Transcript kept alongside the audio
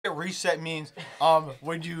reset means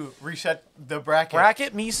when you reset the bracket.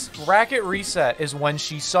 Bracket reset is when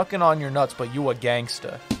she's sucking on your nuts, but you a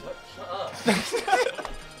gangsta. Shut up.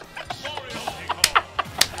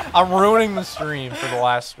 I'm ruining the stream for the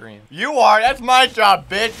last stream. You are. That's my job,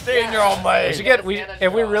 bitch. Stay in your own lane.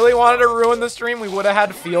 If we really wanted to ruin the stream, we would have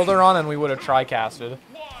had Fielder on and we would have tri-casted.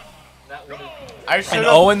 And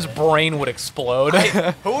Owen's brain would explode.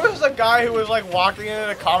 Who was the guy who was like walking into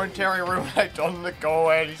the commentary room and I told him to go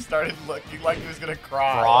away and he started looking like he was gonna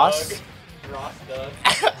cry? Ross? Doug.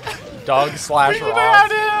 Doug slash We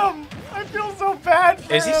Ross. had him! I feel so bad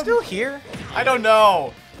for Is he him. still here? I don't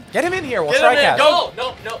know. Get him in here. We'll Get him in. tri-cast.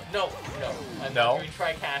 Go. No. I'm not doing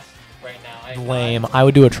tri-cast right now. Lame. I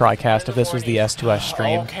would do a tri-cast if this was the S2S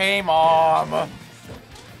stream. Okay, Mom.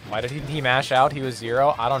 Why did he mash out? He was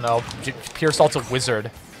 0? I don't know. Puresalt's a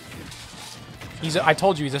wizard. I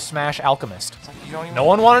told you, he's a Smash alchemist. It's like you don't even, No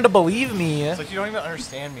one wanted to believe me. It's like you don't even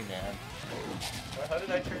understand me, man. How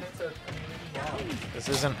did I turn into a community now? This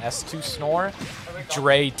isn't S2 Snore.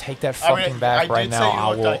 Dre, take that fucking back I right did now. say you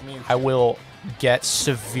looked like Mewtwo. I will get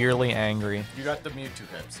severely angry. You got the Mewtwo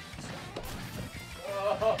hips.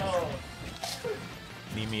 Oh.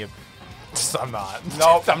 Need me a... I'm not.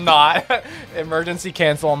 Nope. I'm not. Emergency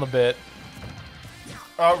cancel on the bit.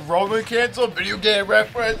 Roman cancel, video game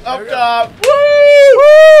reference, up top.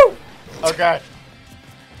 Woo! Okay.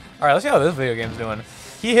 Alright, let's see how this video game's doing.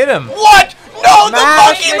 He hit him. What? No, the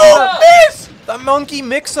monkey move miss! The monkey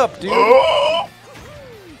mix-up, dude.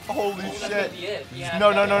 Holy shit. Yeah,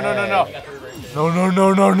 No. No.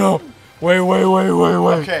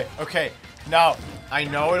 Wait. Okay. Now, I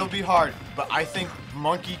know it'll be hard, but I think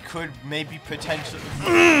monkey could maybe potentially...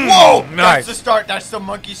 Whoa! Nice. That's the start. That's the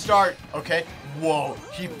monkey start. Okay. Whoa.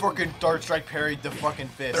 He freaking third strike parried the fucking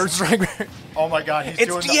fist. Third strike. Oh my god, he's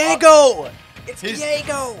doing It's Diego! It's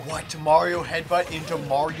Diego! What? Mario headbutt into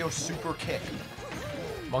Mario super kick.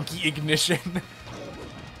 Monkey ignition.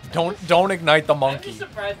 Don't ignite the I'm monkey. just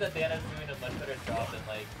surprised that Dana's doing a much better job than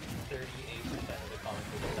like 38% of the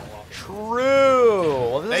commentators that walk in. True.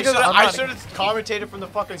 Well, this is 'cause I should have commentated from the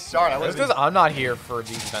fucking start. This is because I'm not here for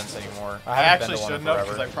these events anymore. I haven't actually been to one in shouldn't have,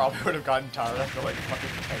 because I forever. probably would have gotten tired after like fucking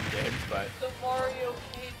 10 games, but... The Mario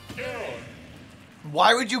can't kill.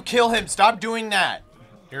 Why would you kill him? Stop doing that.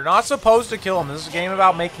 You're not supposed to kill him. This is a game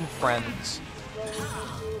about making friends.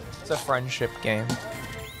 It's a friendship game.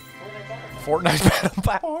 Fortnite Battle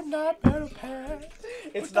Pass. Fortnite Battle Pass.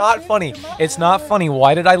 It's not funny. It's not funny.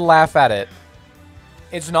 Why did I laugh at it?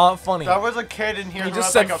 It's not funny. There was a kid in here He who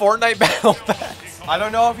just had, said like, Fortnite Battle Pass. I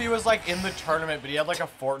don't know if he was like in the tournament, but he had like a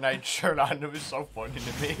Fortnite shirt on. It was so funny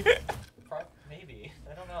to me. Maybe.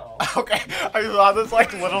 I don't know. Okay, I saw this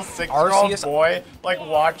like little 6-year-old Arceus boy like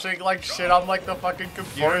watching like shit on like the fucking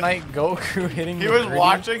computer. Fortnite Goku hitting He the was gritty.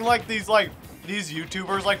 watching like these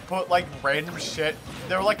YouTubers like put like random shit.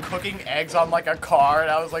 They were like cooking eggs on like a car,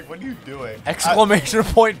 and I was like, "What are you doing?" Exclamation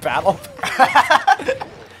point battle.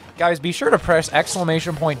 Guys, be sure to press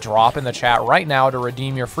exclamation point drop in the chat right now to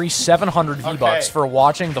redeem your free 700 V-Bucks for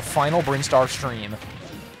watching the final Brinstar stream.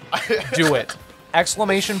 Do it.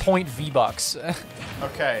 Exclamation point V-Bucks.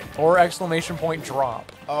 Okay. Or exclamation point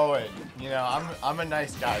drop. Owen, you know, I'm a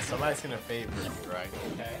nice guy. Somebody's gonna favor you, right?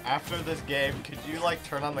 Okay. After this game, could you like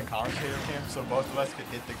turn on the commentator cam so both of us could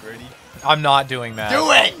hit the gritty? I'm not doing that.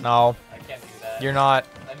 Do it! No, I can't do that. you're not.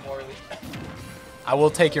 I'm morally. I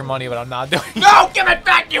will take your money, but I'm not doing it. No, give it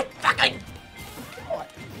back, you fucking!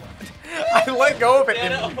 I let go of it.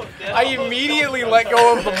 Dano, I immediately let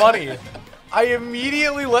go of the money. I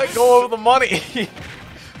immediately let go of the money.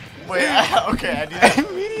 Wait, okay, I need to,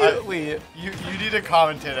 Immediately. you need to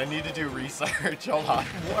commentate. I need to do research. Hold on.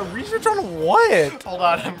 Research on what? Hold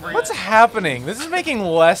on, I'm reading. What's happening? This is making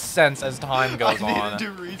less sense as time goes I on. need to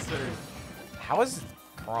do research. How is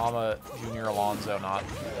Kurama Junior Alonso not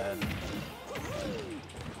dead?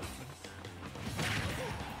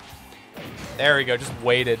 There we go, just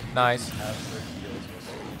waited. Nice.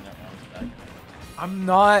 I'm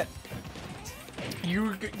not...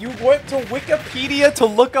 You went to Wikipedia to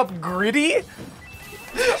look up gritty?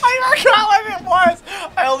 I forgot what it was.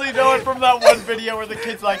 I only know it from that one video where the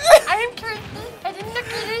kid's like, I am Kirsten. I didn't look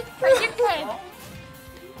at it. Are you kind?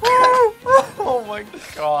 Oh my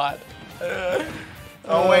god.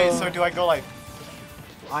 oh wait, so do I go like,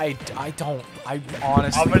 I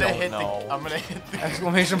honestly I'm gonna don't hit know. the, I'm gonna hit the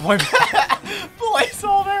Exclamation point.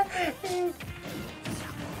 placeholder.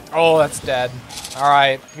 Oh, that's dead.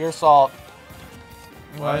 Alright, Puresalt.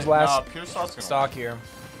 What? Last No, Puresalt's gonna stock here.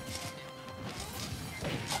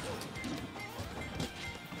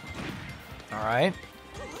 Alright.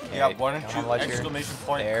 You got one and Come two on, let your- exclamation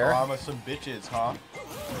point there. Kurama some bitches, huh?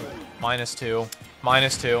 -2.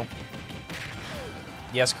 -2.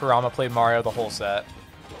 Yes, Kurama played Mario the whole set.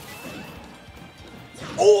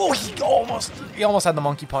 Oh, he almost had the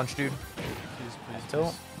monkey punch, dude.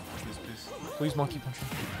 Please. Please monkey punch him.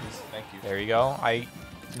 Please, thank you. There you go.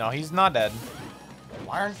 No, he's not dead.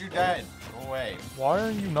 Why aren't you dead? Go away. Why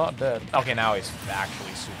are you not dead? Okay, now he's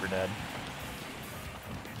actually super dead.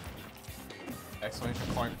 Exclamation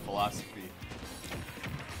point philosophy.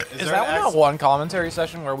 Is that one commentary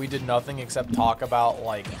session where we did nothing except talk about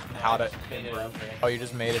like how to improve? Oh, you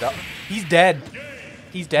just made it up. He's dead.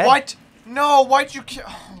 He's dead. What? No, why'd you kill?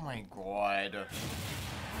 Oh my god.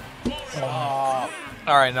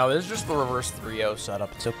 All right, no, this is just the reverse 3-0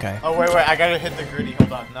 setup. It's okay. Oh wait, I gotta hit the gritty.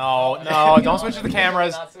 Hold on. No, don't switch to the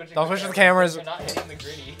cameras. Don't switch to the cameras. You're not hitting the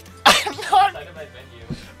gritty. I'm not. Outside of my menu.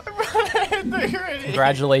 I'm gonna hit the gritty.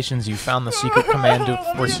 Congratulations, you found the secret command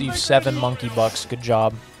to receive 7 monkey bucks. Good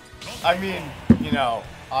job. I mean, you know,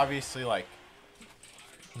 obviously, like,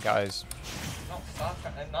 Guys. No, stop.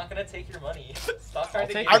 I'm not gonna take your money. Stop trying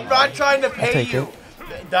to take I'm not trying to pay take you.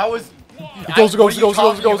 That was. It goes. What are you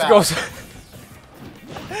talking about?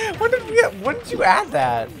 When did you add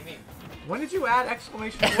that? When did you add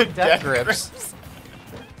exclamation point death grips?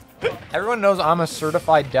 Everyone knows I'm a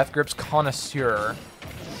certified death grips connoisseur.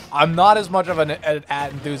 I'm not as much of an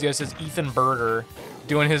ad enthusiast as Ethan Berger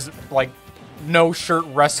doing his like no shirt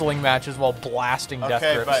wrestling matches while blasting death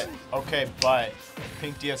grips. But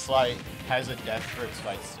Pink DS Lite has a death grips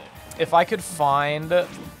fight stick. If I could find,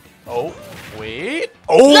 oh wait,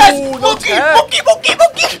 oh yes, monkey.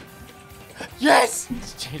 Yes,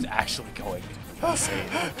 he's actually going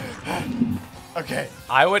insane. Okay.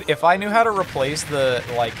 I would, if I knew how to replace the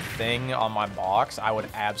like thing on my box, I would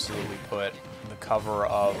absolutely put the cover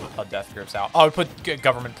of a Death Grips out. I would put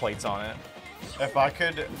government plates on it. If I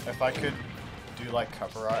could do like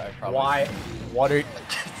cover art, I'd probably. Why? What are?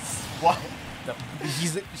 What?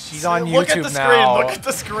 She's on YouTube Look at the now. screen. Look at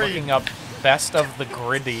the screen. Looking up best of the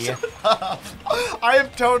gritty. I am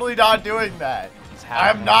totally not doing that.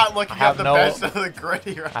 I'm not looking at the best of the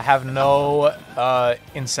gritty right I have no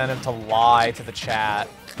incentive to lie to the chat.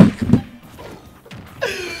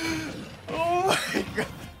 Oh my god.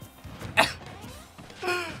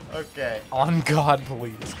 Okay. On God,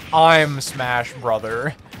 please. I'm Smash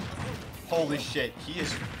Brother. Holy shit. He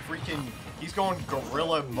is freaking. He's going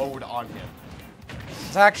gorilla mode on him.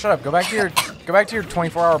 Zach, shut up. Go back to your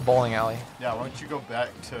 24-hour bowling alley. Yeah, why don't you go back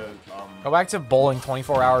to Go back to bowling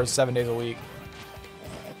 24 hours, 7 days a week.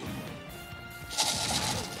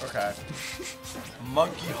 Okay.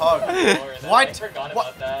 Monkey hug. What? I forgot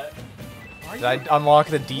about that. Did I unlock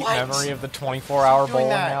the deep What? memory of the 24-hour Doing bowling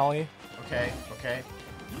that. alley? Okay.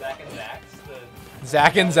 Zach and Zach's.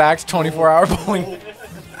 Zach and Zach's 24-hour bowling.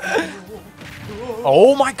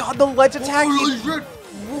 Oh my god, the ledge attack! Holy shit!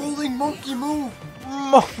 Rolling monkey move!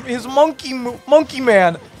 His monkey man!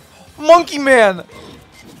 Monkey man!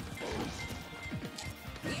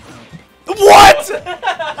 What?!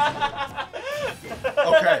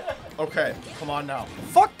 Okay, come on now.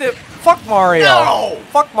 Fuck Mario! No!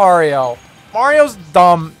 Fuck Mario! Mario's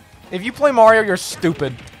dumb. If you play Mario, you're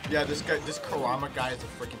stupid. Yeah, this Kurama guy is a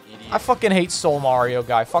freaking idiot. I fucking hate Soul Mario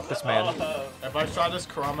guy. Fuck this man. If I saw this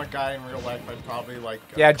Kurama guy in real life, I'd probably like.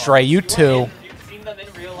 Yeah, Dre, you too. You've seen them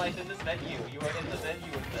in real life in this menu. You are in the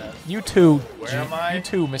menu with them. You too. Where am I? You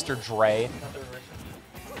too, Mr. Dre.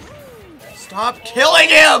 Stop killing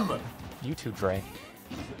him! You too, Dre.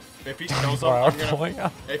 If he kills him,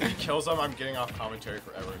 if he kills him, I'm getting off commentary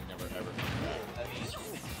forever and never ever. I mean,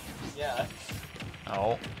 yeah.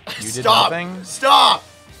 Oh, you did Stop! nothing. Stop!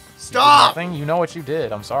 Stop! Nothing. You know what you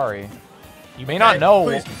did. I'm sorry. You may not know.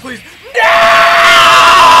 Please. No!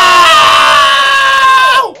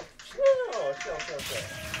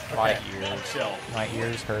 My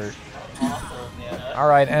ears hurt. Awesome, yeah. All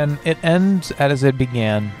right, and it ends as it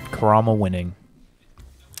began. Kurama winning.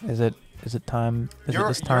 Is it time? Is it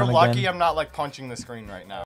this time You're lucky again? I'm not like punching the screen right now.